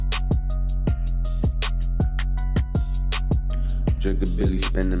Drink a Billy,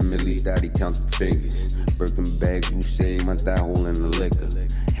 spend a milli, daddy count the figures. Birkin bag, you say my thigh hole in the liquor.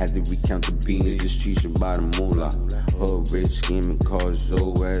 Had to recount the beans, this cheese by the moolah. Hood rich, scheming cars,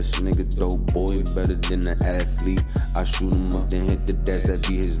 Zoe ass nigga, dope boy, better than an athlete. I shoot him up, then hit the dash, that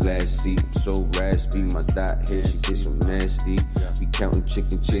be his last seat. So raspy, my thought here, she gets so nasty. We counting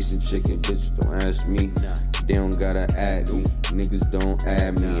chicken, chasing chicken, bitch, don't ask me. They don't gotta add me, niggas don't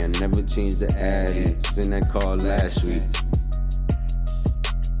add me. I never changed the addy, in that car last week.